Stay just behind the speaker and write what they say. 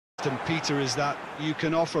Peter, is that you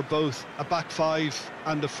can offer both a back five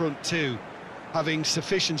and a front two, having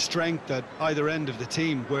sufficient strength at either end of the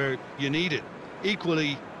team where you need it.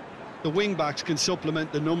 Equally, the wing-backs can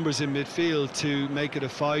supplement the numbers in midfield to make it a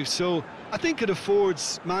five, so I think it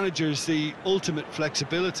affords managers the ultimate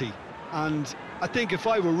flexibility, and I think if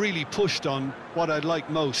I were really pushed on what I'd like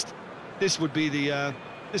most, this would be the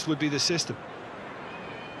system.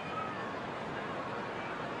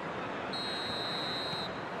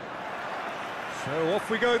 So off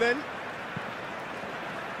we go then.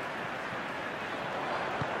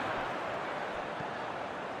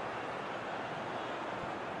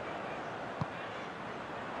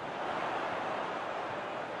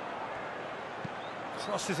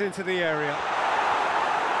 Crosses into the area.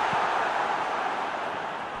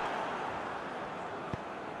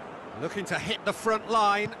 Looking to hit the front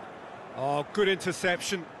line. Oh, good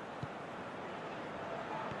interception.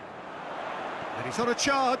 And he's on a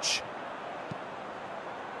charge.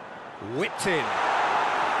 Whipped in.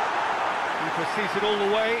 Keeper sees it all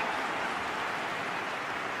the way.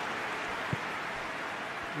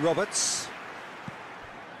 Roberts.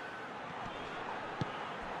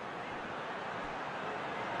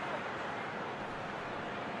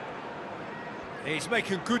 He's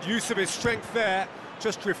making good use of his strength there,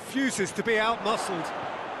 just refuses to be out-muscled.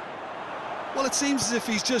 Well, it seems as if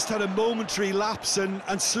he's just had a momentary lapse and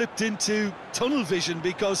slipped into tunnel vision,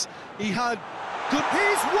 because he had good...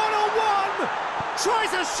 He's one-on-one!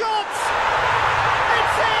 Tries a shot!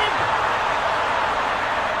 It's in!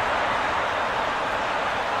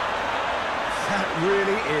 That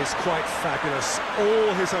really is quite fabulous,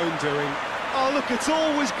 all his own doing. Oh, look, it's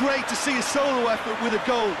always great to see a solo effort with a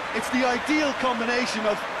goal. It's the ideal combination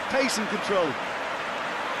of pace and control.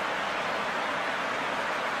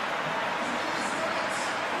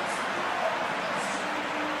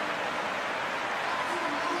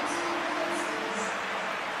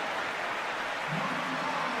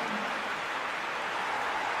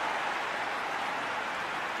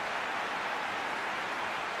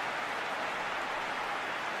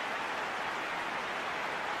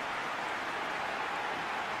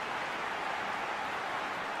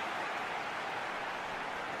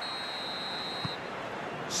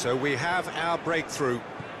 So we have our breakthrough.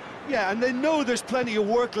 Yeah, and they know there's plenty of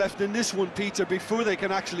work left in this one, Peter, before they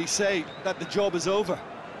can actually say that the job is over.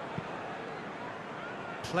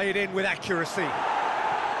 Played in with accuracy.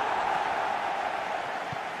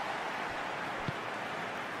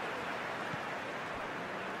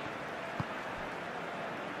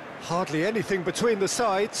 Hardly anything between the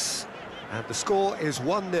sides, and the score is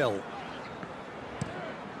 1-0.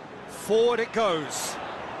 Forward it goes.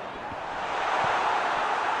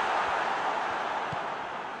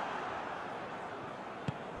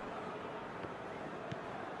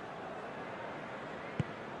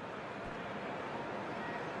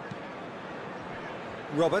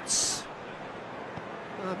 Roberts.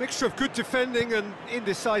 A mixture of good defending and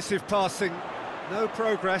indecisive passing. No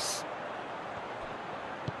progress.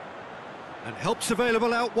 And help's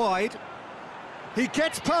available out wide. He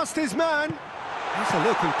gets past his man. Has a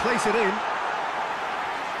look and plays it in.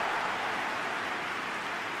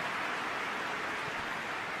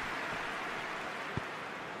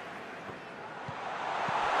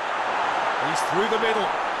 He's through the middle.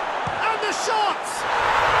 And the shot!